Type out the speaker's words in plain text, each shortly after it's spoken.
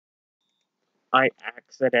I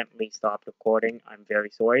accidentally stopped recording. I'm very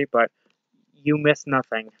sorry, but you missed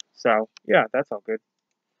nothing. So, yeah, that's all good.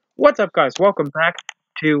 What's up, guys? Welcome back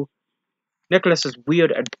to Nicholas's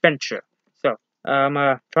Weird Adventure. So, I'm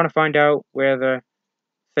trying to find out where the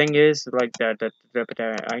thing is, like,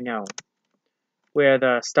 I know, where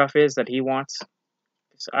the stuff is that he wants.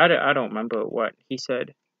 I don't remember what he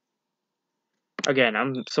said. Again,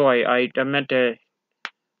 I'm sorry, I meant to,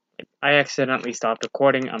 I accidentally stopped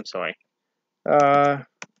recording. I'm sorry. But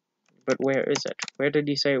where is it? Where did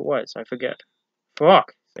he say it was? I forget.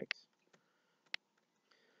 Fuck sakes.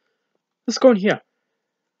 Let's go in here.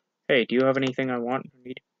 Hey, do you have anything I want or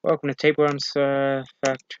need? Welcome to Tapeworm's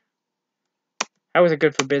fact. How is it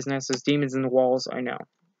good for business? There's demons in the walls, I know.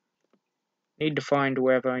 Need to find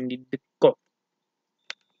wherever I need to go.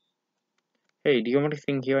 Hey, do you have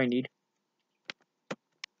anything here I need?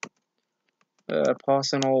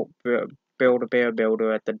 Personal Build-A-Bear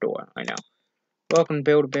builder at the door, I know. Welcome to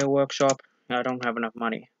Build-A-Bear workshop. I don't have enough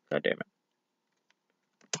money. God damn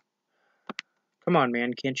it. Come on,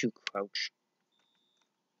 man, can't you crouch?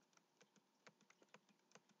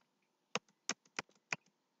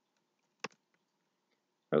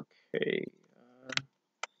 Okay,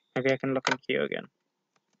 maybe I can look in here again.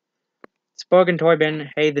 Spug and Toy Bin.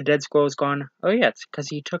 Hey, the dead squirrel's gone. Oh yeah, it's because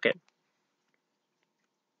he took it.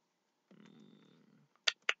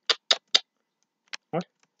 What?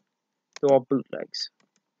 They're all bootlegs.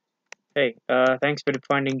 Hey, thanks for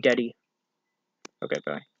finding Daddy. Okay,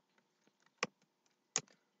 bye.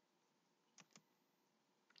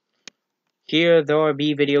 Here, there will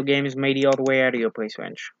be video games made all the way out of your price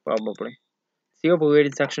range, probably. It's the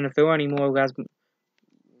overrated section. If there were any more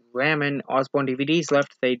Ram and Osborne DVDs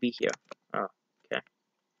left, they'd be here. Oh, okay.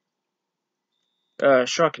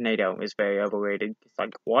 Sharknado is very overrated. It's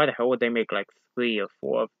like, why the hell would they make like 3 or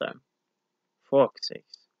 4 of them? Fuck's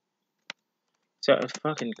sakes. So,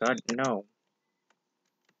 fucking god, no.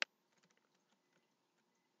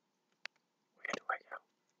 Where do I go?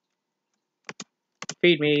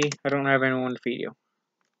 Feed me. I don't have anyone to feed you.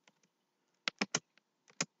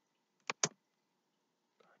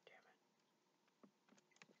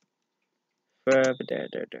 God damn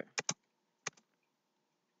it.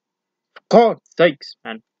 God sakes,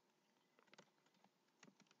 man.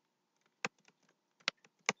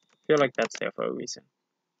 I feel like that's there for a reason.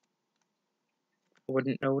 I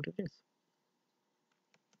wouldn't know what it is.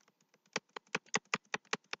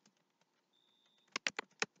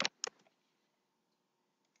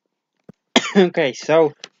 Okay,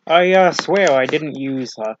 so I swear I didn't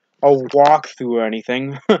use a walkthrough or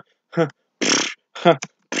anything.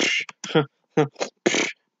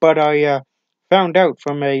 But I found out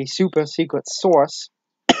from a super secret source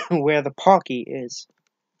where the Pocky is.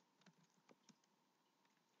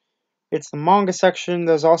 It's the manga section.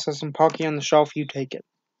 There's also some Pocky on the shelf. You take it.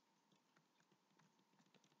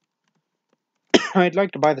 I'd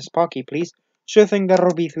like to buy this Pocky, please. Sure thing,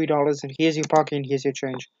 that'll be $3. And here's your Pocky and here's your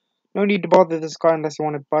change. No need to bother this guy unless you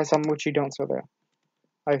want to buy something which you don't, so there.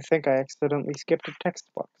 I think I accidentally skipped a text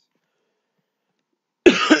box.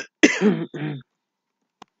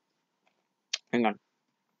 Hang on.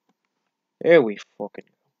 There we fucking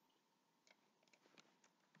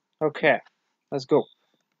go. Okay, let's go.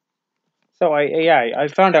 So I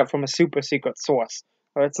found out from a super secret source.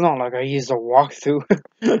 It's not like I used a walkthrough.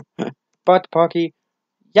 But Pocky,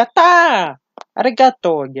 yatta!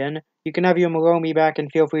 Arigato again. You can have your Moromi back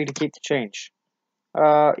and feel free to keep the change.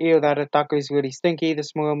 Ew, that otaku is really stinky.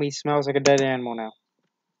 This Moromi smells like a dead animal now.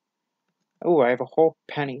 Ooh, I have a whole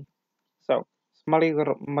penny. So, smelly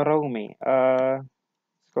little Moromi.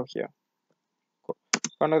 Let's go here.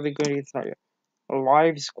 One of the ingredients not yet. A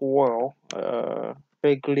live squirrel.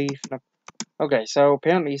 Big leaf. Okay, so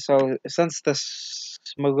apparently, since this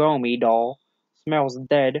Moromi doll smells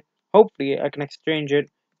dead, hopefully I can exchange it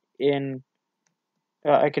in.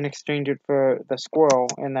 I can exchange it for the squirrel,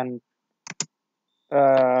 and then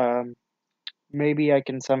maybe I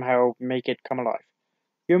can somehow make it come alive.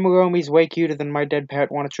 Your Moromi's way cuter than my dead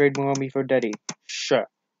pet. Want to trade Moromi for Deddy? Sure.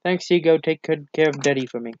 Thanks, Ego. Take good care of Deddy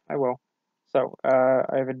for me. I will. So,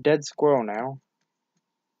 I have a dead squirrel now.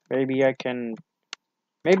 Maybe I can.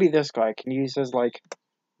 Maybe this guy can use his, like,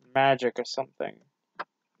 magic or something.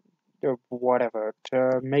 Or whatever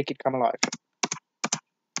to make it come alive.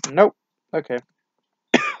 Nope. Okay.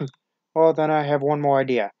 Well, then I have one more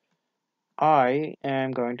idea. I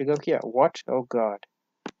am going to go here. What? Oh, God.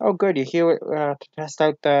 Oh, good. You're here to test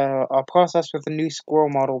out the process with the new squirrel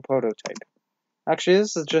model prototype. Actually,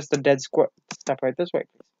 this is just a dead squirrel. Step right this way,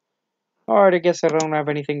 please. Alright, I guess I don't have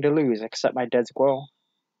anything to lose except my dead squirrel.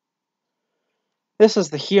 This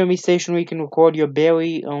is the Hear Me station where you can record your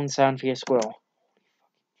very own sound for your squirrel.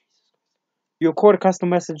 You record a custom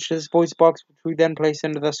message to this voice box, which we then place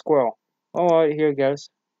into the squirrel. Alright, here it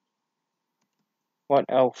goes. What?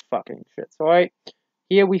 Oh, fucking shit. Alright,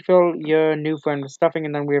 here we fill your new friend with stuffing,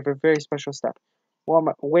 and then we have a very special step. Warm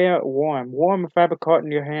a fabric cotton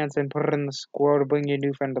in your hands and put it in the squirrel to bring your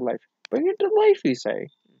new friend to life. Bring it to life, you say?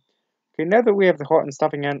 Okay, now that we have the cotton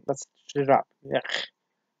stuffing in, let's stitch it up. Yuck.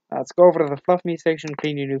 Now let's go over to the Fluff Me station and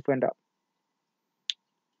clean your new friend up.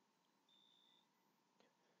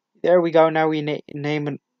 There we go. Now we name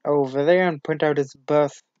it over there and print out his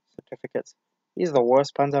birth certificates. These are the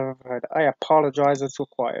worst puns I've ever heard. I apologize, it's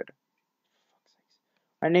required.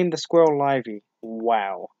 I named the squirrel Livy.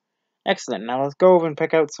 Wow. Excellent. Now let's go over and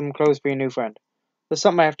pick out some clothes for your new friend. There's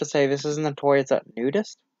something I have to say. This isn't a toy, it's a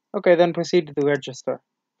nudist? Okay, then proceed to the register.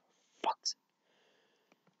 Fuck's.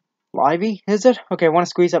 Livy, is it? Okay, want to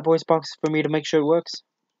squeeze that voice box for me to make sure it works?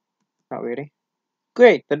 Not really.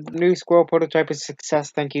 Great, the new squirrel prototype is a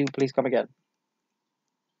success. Thank you. Please come again.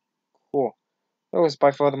 Cool. That was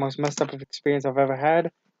by far the most messed up experience I've ever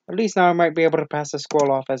had. At least now I might be able to pass the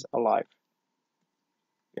squirrel off as alive.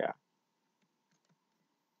 Yeah.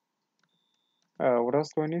 What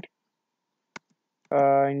else do I need?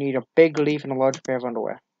 I need a big leaf and a large pair of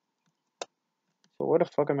underwear. So where the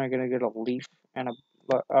fuck am I gonna get a leaf and a...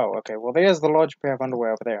 Oh, okay. Well, there's the large pair of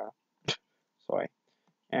underwear over there. Sorry.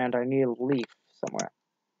 And I need a leaf somewhere.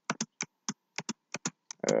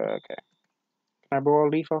 Okay. Can I borrow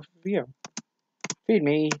a leaf off of you? Feed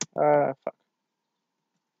me. Fuck.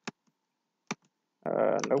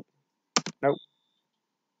 Nope. Nope.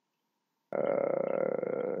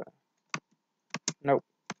 Nope.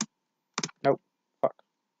 Nope. Fuck.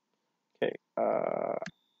 Okay.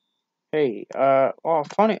 Hey, oh,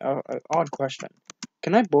 funny, odd question.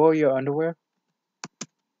 Can I borrow your underwear?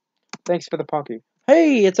 Thanks for the pocket.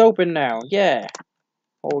 Hey, it's open now. Yeah.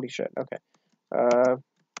 Holy shit. Okay.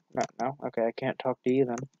 No. Okay, I can't talk to you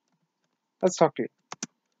then. Let's talk to you.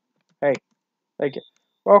 Hey, thank you.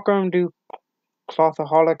 Welcome to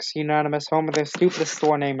Clothaholics Unanimous, home of the stupidest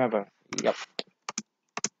store name ever. Yep.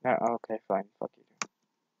 Okay, fine. Fuck you.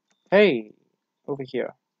 Hey, over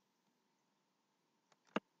here.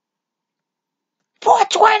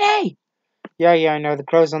 420! Yeah, I know. The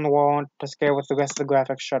clothes on the wall aren't to scale with the rest of the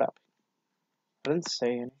graphics. Shut up. I didn't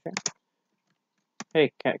say anything.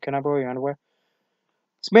 Hey, can I borrow your underwear?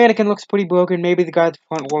 This mannequin looks pretty broken. Maybe the guy at the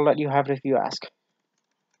front will let you have it if you ask.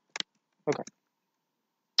 Okay.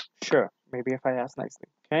 Sure. Maybe if I ask nicely.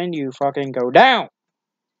 Can you fucking go down?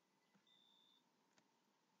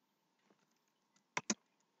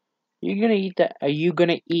 Are you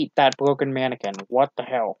gonna eat that broken mannequin? What the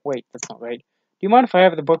hell? Wait, that's not right. Do you mind if I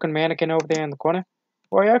have the broken mannequin over there in the corner?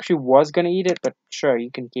 Well, I actually was gonna eat it, but sure, you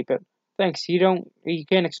can keep it. Thanks. You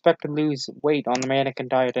can't expect to lose weight on the mannequin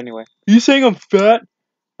diet anyway. Are you saying I'm fat?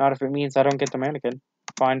 Not if it means I don't get the mannequin.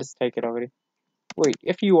 Fine, just take it already. Wait,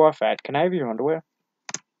 if you are fat, can I have your underwear?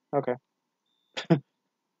 Okay.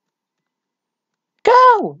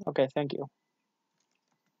 Go! Okay, thank you.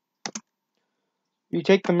 You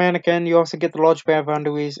take the mannequin, you also get the large pair of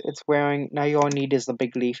underwears it's wearing. Now all you need is the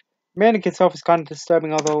big leaf. The mannequin itself is kind of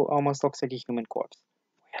disturbing, although it almost looks like a human corpse.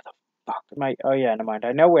 Where the fuck am I? Oh yeah, never mind.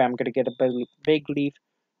 I know where I'm gonna get a big leaf.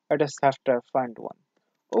 I just have to find one.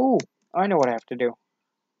 Oh, I know what I have to do.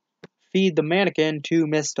 Feed the mannequin to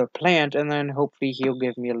Mr. Plant, and then hopefully he'll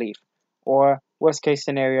give me a leaf. Or, worst case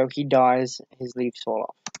scenario, he dies, his leaves fall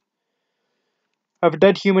off. I have a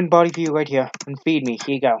dead human body for you right here, and feed me.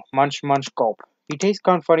 Here you go. Munch, munch, gulp. You taste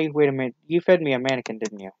kind of funny. Wait a minute. You fed me a mannequin,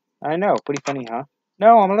 didn't you? I know. Pretty funny, huh?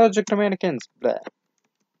 No, I'm allergic to mannequins. Bleh.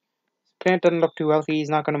 This plant doesn't look too healthy. He's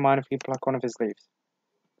not going to mind if you pluck one of his leaves.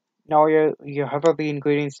 Now you have all the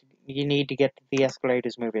ingredients you need to get the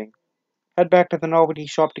escalators moving. Head back to the novelty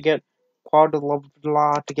shop to get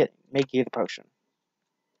make you the potion.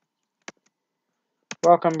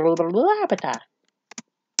 Welcome, blah, blah, blah, blah.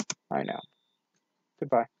 I know.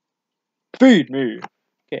 Goodbye. Feed me.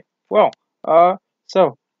 Okay. Well, I'm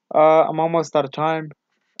almost out of time,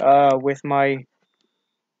 with my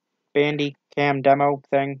Bandicam demo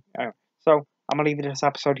thing. So, I'm gonna leave this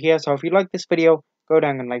episode here. So, if you like this video, go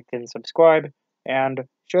down and like and subscribe, and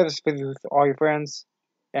share this video with all your friends,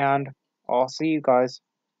 and I'll see you guys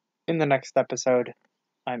in the next episode.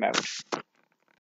 I'm out.